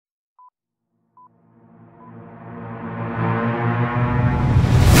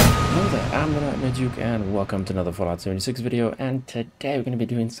TheNightmareDuke, and welcome to another Fallout 76 video. And today we're going to be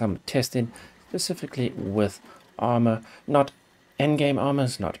doing some testing, specifically with armor. Not endgame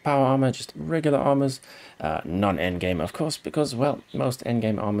armors, not power armor, just regular armors. Non-endgame, of course, because, well, most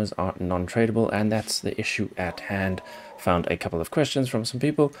endgame armors are non-tradable, and that's the issue at hand. Found a couple of questions from some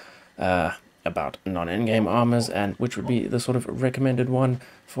people about non-endgame armors, and which would be the sort of recommended one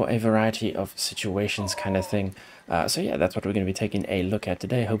for a variety of situations kind of thing. So yeah, that's what we're going to be taking a look at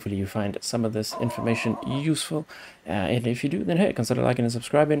today. Hopefully you find some of this information useful, and if you do, then hey, consider liking and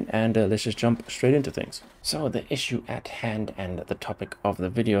subscribing, and let's just jump straight into things. So the issue at hand and the topic of the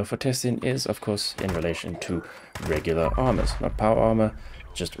video for testing is, of course, in relation to regular armors, not power armor,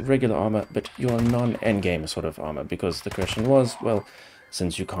 just regular armor, but your non-endgame sort of armor, because the question was, well,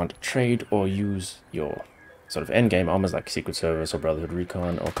 since you can't trade or use your sort of endgame armors like Secret Service or Brotherhood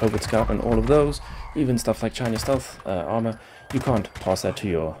Recon or Covert Scout and all of those, even stuff like China Stealth armor, you can't pass that to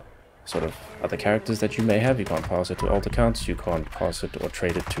your sort of other characters that you may have. You can't pass it to alt accounts, you can't pass it or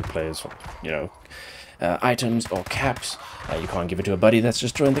trade it to players for, you know, items or caps. You can't give it to a buddy that's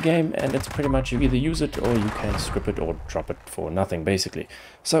just joined the game, and it's pretty much you either use it or you can script it or drop it for nothing, basically.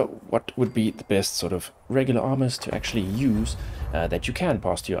 So what would be the best sort of regular armors to actually use that you can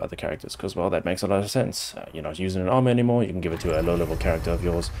pass to your other characters? Because, well, that makes a lot of sense. You're not using an armor anymore, you can give it to a low-level character of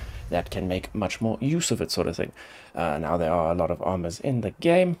yours that can make much more use of it, sort of thing. Now, there are a lot of armors in the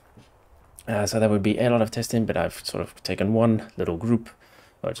game, so that would be a lot of testing, but I've sort of taken one little group,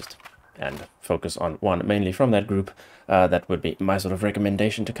 or just and focus on one mainly from that group. That would be my sort of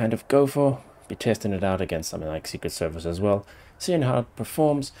recommendation to kind of go for. Be testing it out against something like Secret Service as well, seeing how it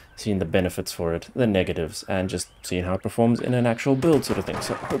performs, seeing the benefits for it, the negatives, and just seeing how it performs in an actual build sort of thing.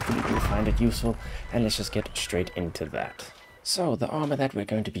 So hopefully you'll find it useful, and let's just get straight into that. So the armor that we're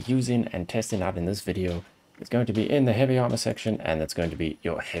going to be using and testing out in this video is going to be in the heavy armor section, and it's going to be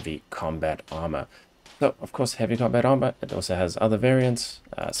your heavy combat armor. So, of course, heavy combat armor, it also has other variants,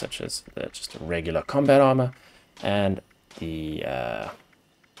 such as just regular combat armor, and the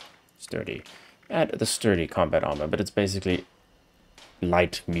sturdy combat armor, but it's basically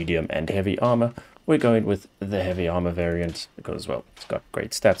light, medium, and heavy armor. We're going with the heavy armor variant because, well, it's got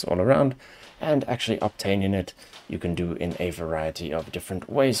great stats all around, and actually obtaining it you can do in a variety of different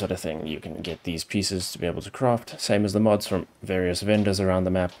ways, sort of thing. You can get these pieces to be able to craft, same as the mods from various vendors around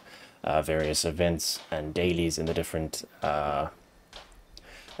the map. Various events and dailies in the different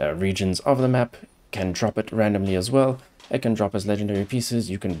regions of the map can drop it randomly as well. It can drop as legendary pieces,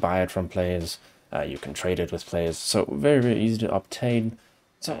 you can buy it from players, you can trade it with players, so very, very easy to obtain.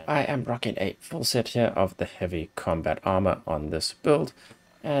 So I am rocking a full set here of the heavy combat armor on this build,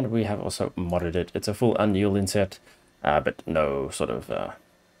 and we have also modded it. It's a full unyielding set, but no sort of,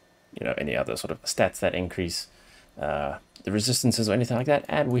 you know, any other sort of stats that increase the resistances or anything like that,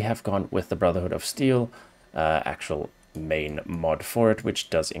 and we have gone with the Brotherhood of Steel actual main mod for it, which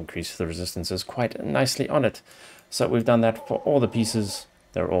does increase the resistances quite nicely on it. So we've done that for all the pieces.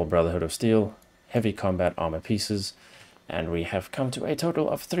 They're all Brotherhood of Steel heavy combat armor pieces, and we have come to a total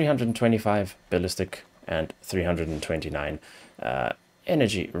of 325 ballistic and 329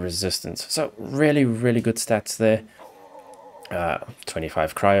 energy resistance. So really, really good stats there.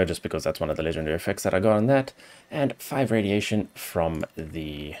 25 cryo, just because that's one of the legendary effects that I got on that, and 5 radiation from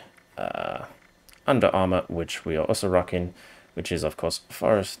the under armor, which we are also rocking, which is of course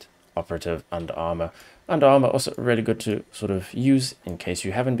forest operative under armor. Under armor also really good to sort of use in case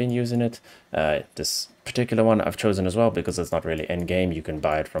you haven't been using it. This particular one I've chosen as well because it's not really end game. You can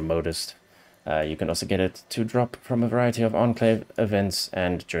buy it from Modest. You can also get it to drop from a variety of Enclave events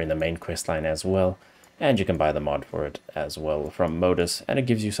and during the main quest line as well. And you can buy the mod for it as well from Modus, and it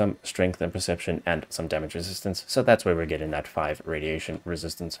gives you some strength and perception and some damage resistance. So that's where we're getting that 5 radiation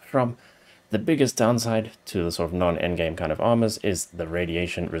resistance from. The biggest downside to the sort of non-endgame kind of armors is the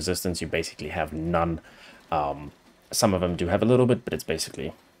radiation resistance. You basically have none. Some of them do have a little bit, but it's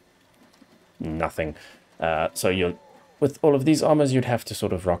basically nothing. So you'll, with all of these armors, you'd have to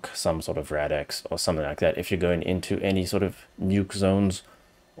sort of rock some sort of Rad-X or something like that if you're going into any sort of nuke zones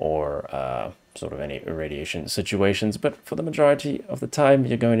or sort of any irradiation situations. But for the majority of the time,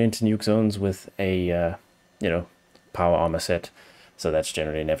 you're going into nuke zones with a, you know, power armor set, so that's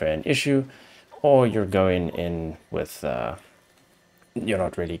generally never an issue. Or you're going in with, you're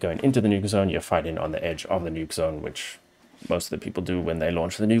not really going into the nuke zone, you're fighting on the edge of the nuke zone, which most of the people do when they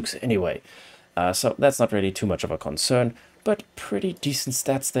launch the nukes anyway. So that's not really too much of a concern, but pretty decent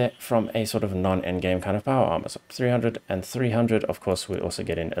stats there from a sort of non-endgame kind of power armor. So 300 and 300, of course, we also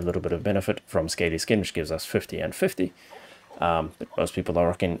get in a little bit of benefit from Scaly Skin, which gives us 50 and 50. But most people are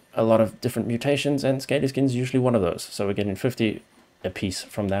rocking a lot of different mutations, and Scaly Skin is usually one of those. So we're getting 50 a piece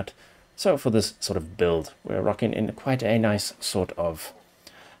from that. So for this sort of build, we're rocking in quite a nice sort of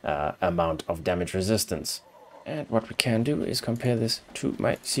amount of damage resistance. And what we can do is compare this to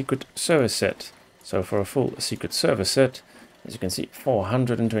my Secret Service set. So for a full Secret Service set, as you can see,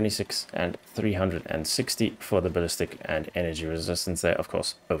 426 and 360 for the ballistic and energy resistance there. Of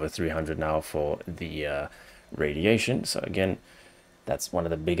course, over 300 now for the radiation. So again, that's one of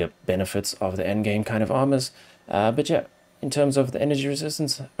the bigger benefits of the endgame kind of armors. But yeah, in terms of the energy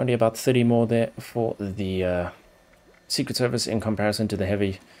resistance, only about 30 more there for the Secret Service in comparison to the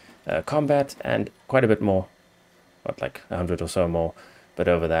heavy combat, and quite a bit more, what, like 100 or so more, but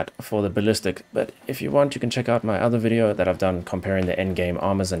over that for the ballistic. But if you want, you can check out my other video that I've done comparing the endgame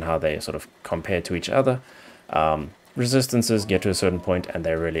armors and how they sort of compare to each other. Resistances get to a certain point and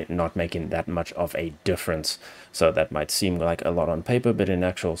they're really not making that much of a difference. So that might seem like a lot on paper, but in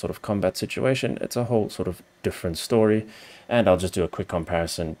actual sort of combat situation, it's a whole sort of different story. And I'll just do a quick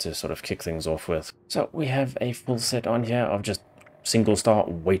comparison to sort of kick things off with. So we have a full set on here of just single star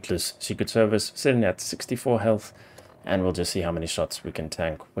weightless Secret Service sitting at 64 health. And we'll just see how many shots we can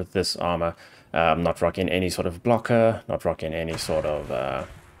tank with this armor. I'm not rocking any sort of blocker, not rocking any sort of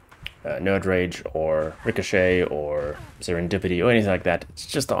Nerd Rage or Ricochet or Serendipity or anything like that. It's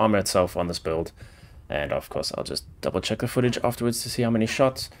just the armor itself on this build. And of course, I'll just double check the footage afterwards to see how many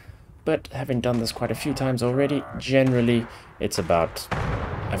shots. But having done this quite a few times already, generally it's about,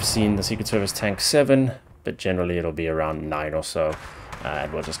 I've seen the Secret Service tank 7, but generally it'll be around 9 or so.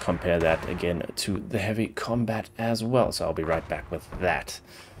 And we'll just compare that again to the heavy combat as well. So I'll be right back with that.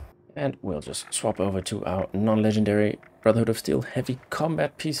 And we'll just swap over to our non-legendary Brotherhood of Steel heavy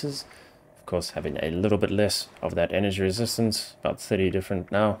combat pieces. Of course, having a little bit less of that energy resistance, about 30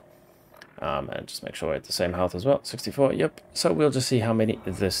 different now. And just make sure we're at the same health as well, 64, yep. So we'll just see how many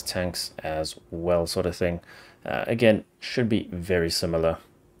this tanks as well, sort of thing. Again, should be very similar,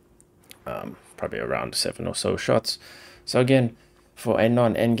 probably around 7 or so shots. So again, for a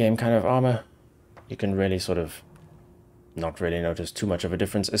non-endgame kind of armor, you can really sort of not really notice too much of a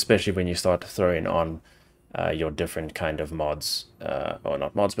difference, especially when you start throwing on your different kind of mods, or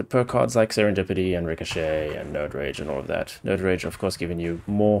not mods, but perk cards like Serendipity and Ricochet and Nerd Rage and all of that. Nerd Rage, of course, giving you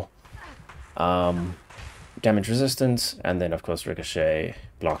more damage resistance, and then, of course, Ricochet,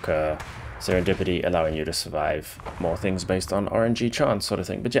 Blocker, Serendipity, allowing you to survive more things based on RNG chance sort of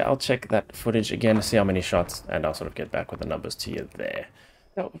thing. But yeah, I'll check that footage again, see how many shots, and I'll sort of get back with the numbers to you there.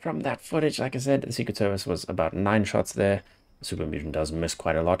 So from that footage, like I said, the Secret Service was about 9 shots there. The Super Mutant does miss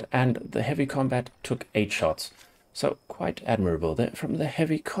quite a lot, and the heavy combat took 8 shots. So quite admirable there from the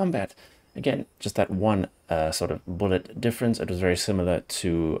heavy combat. Again, just that one sort of bullet difference. It was very similar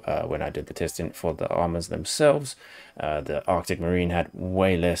to when I did the testing for the armors themselves. The Arctic Marine had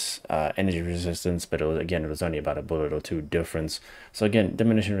way less energy resistance, but it was only about a bullet or 2 difference. So again,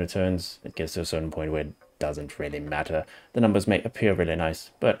 diminishing returns, it gets to a certain point where it doesn't really matter. The numbers may appear really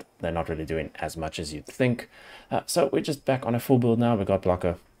nice, but they're not really doing as much as you'd think. So we're just back on a full build now. We got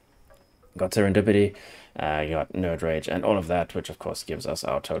Blocker, got Serendipity, you got Nerd Rage, and all of that, which of course gives us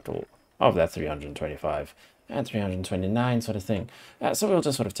our total of that 325 and 329 sort of thing. So we'll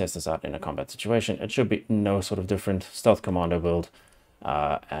just sort of test this out in a combat situation. It should be no sort of different stealth commando build,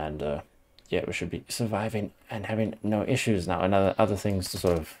 and yeah, we should be surviving and having no issues. Now, other things to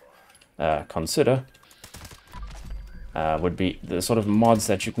sort of consider would be the sort of mods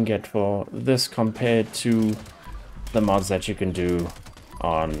that you can get for this compared to the mods that you can do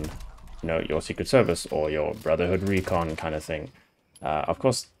on, you know, your Secret Service or your Brotherhood Recon kind of thing. Of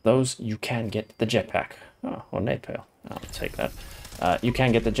course, those you can get the jetpack. Oh, or nade pail. I'll take that. You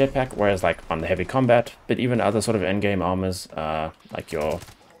can get the jetpack, whereas like on the heavy combat, but even other sort of endgame armors, like your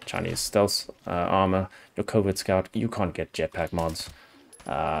Chinese stealth armor, your covert scout, you can't get jetpack mods.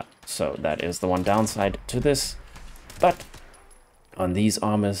 So that is the one downside to this. But on these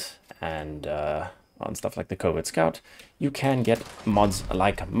armors and on stuff like the covert scout, you can get mods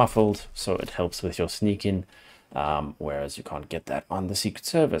like muffled, so it helps with your sneaking. Whereas you can't get that on the Secret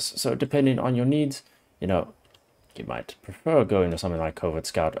Service. So depending on your needs, you know, you might prefer going to something like Covert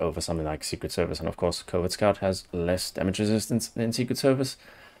Scout over something like Secret Service. And of course, Covert Scout has less damage resistance than Secret Service,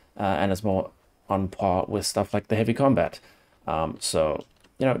 and is more on par with stuff like the heavy combat. So,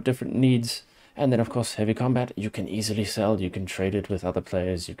 you know, different needs. And then, of course, heavy combat, you can easily sell. You can trade it with other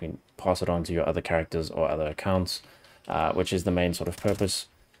players. You can pass it on to your other characters or other accounts, which is the main sort of purpose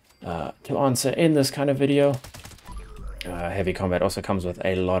to answer in this kind of video. Heavy combat also comes with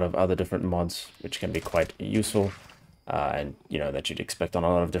a lot of other different mods, which can be quite useful, and you know, that you'd expect on a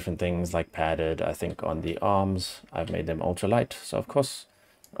lot of different things, like padded. I think on the arms I've made them ultralight, so of course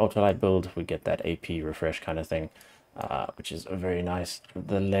ultralight build we get that AP refresh kind of thing. which is very nice.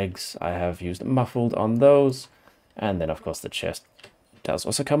 The legs I have used muffled on those, and then of course the chest does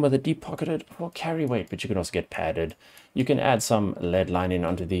also come with a deep pocketed for carry weight, but you can also get padded. You can add some lead lining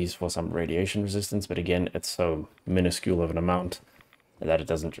onto these for some radiation resistance, but again, it's so minuscule of an amount that it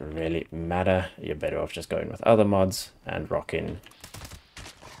doesn't really matter. You're better off just going with other mods and rocking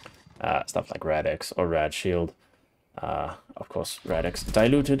stuff like Radx or Rad Shield. Of course, Radx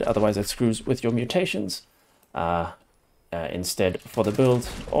diluted, otherwise it screws with your mutations instead for the build,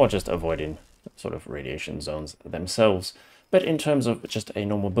 or just avoiding sort of radiation zones themselves. But in terms of just a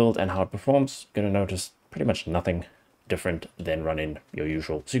normal build and how it performs, you're going to notice pretty much nothing different than running your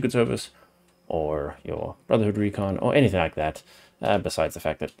usual Secret Service or your Brotherhood Recon or anything like that, besides the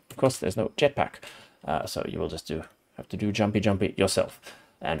fact that, of course, there's no jetpack. So you will just have to do jumpy yourself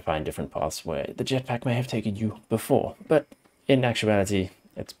and find different paths where the jetpack may have taken you before. But in actuality,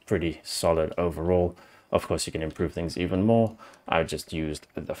 it's pretty solid overall. Of course, you can improve things even more. I just used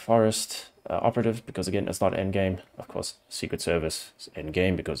the Forest Operative because, again, it's not endgame. Of course, Secret Service is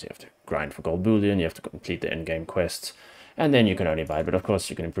endgame because you have to grind for gold bullion, you have to complete the endgame quests, and then you can only buy. But of course,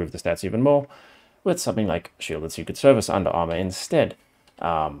 you can improve the stats even more with something like Shielded Secret Service Under Armor instead,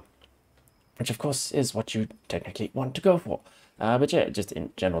 which of course is what you technically want to go for. But yeah, just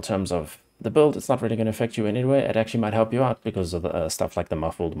in general terms of the build, it's not really going to affect you in any way. It actually might help you out because of the stuff like the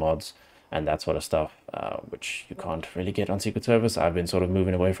muffled mods and that sort of stuff, which you can't really get on Secret Service. I've been sort of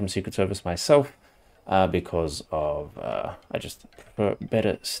moving away from Secret Service myself because of I just prefer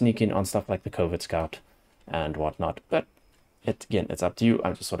better sneaking on stuff like the Covert Scout and whatnot. But again, it's up to you.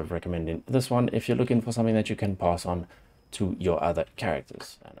 I'm just sort of recommending this one if you're looking for something that you can pass on to your other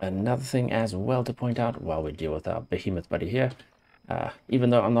characters. And another thing as well to point out while we deal with our Behemoth buddy here,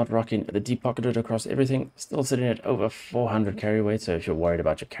 even though I'm not rocking the deep pocketed across everything, still sitting at over 400 carry weight. So if you're worried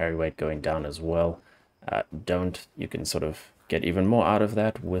about your carry weight going down as well, don't. You can sort of get even more out of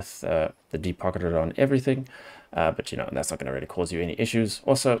that with the deep pocketed on everything. But you know, that's not going to really cause you any issues.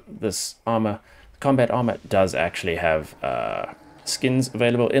 Also, this armor, combat armor, does actually have skins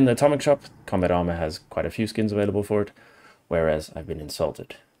available in the Atomic Shop. Combat armor has quite a few skins available for it, whereas I've been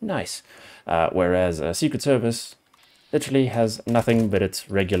insulted. Nice. Whereas Secret Service literally has nothing but its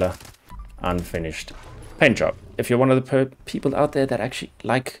regular, unfinished paint job. If you're one of the people out there that actually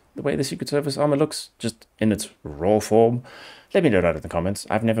like the way the Secret Service armor looks, just in its raw form, let me know that in the comments.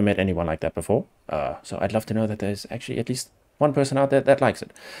 I've never met anyone like that before, so I'd love to know that there's actually at least one person out there that likes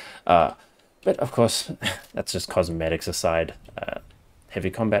it. But of course, that's just cosmetics aside. Heavy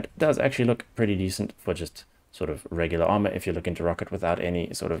combat does actually look pretty decent for just sort of regular armor if you're looking to rock it without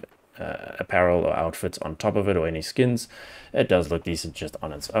any sort of apparel or outfits on top of it or any skins. It does look decent just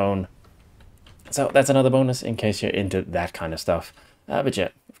on its own. So that's another bonus in case you're into that kind of stuff. But yeah,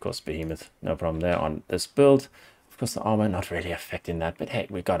 of course, Behemoth, no problem there on this build. Of course, the armor not really affecting that, but hey,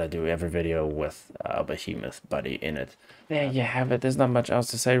 we gotta do every video with a Behemoth buddy in it. There you have it. There's not much else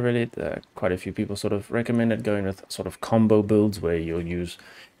to say really. Quite a few people sort of recommended going with sort of combo builds where you'll use,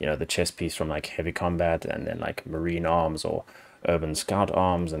 you know, the chest piece from like heavy combat and then like marine arms or urban scout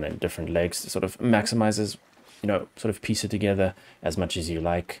arms and then different legs. It sort of maximizes, you know, sort of piece it together as much as you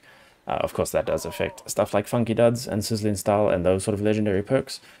like. Of course, that does affect stuff like Funky Duds and Sizzling Style and those sort of legendary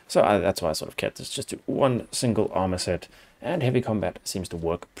perks. So that's why I sort of kept this just to one single armor set. And heavy combat seems to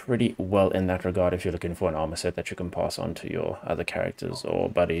work pretty well in that regard if you're looking for an armor set that you can pass on to your other characters or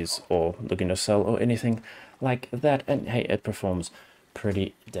buddies or looking to sell or anything like that. And hey, it performs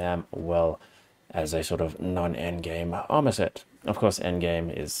pretty damn well as a sort of non-endgame armor set. Of course,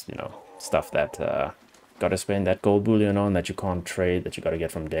 endgame is, you know, stuff that gotta spend that gold bullion on, that you can't trade, that you gotta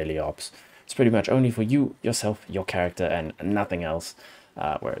get from daily ops. It's pretty much only for you, yourself, your character, and nothing else.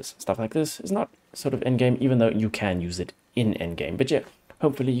 Whereas stuff like this is not sort of endgame, even though you can use it in endgame. But yeah,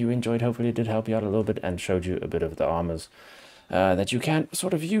 hopefully you enjoyed, hopefully it did help you out a little bit and showed you a bit of the armors that you can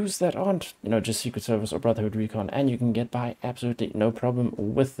sort of use that aren't, you know, just Secret Service or Brotherhood Recon, and you can get by absolutely no problem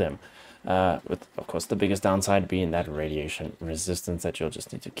with them. With, of course, the biggest downside being that radiation resistance that you'll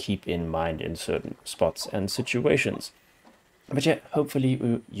just need to keep in mind in certain spots and situations. But yeah,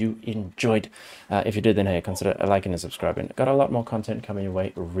 hopefully you enjoyed. If you did, then hey, consider liking and subscribing. Got a lot more content coming your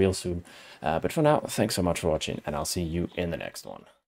way real soon. But for now, thanks so much for watching, and I'll see you in the next one.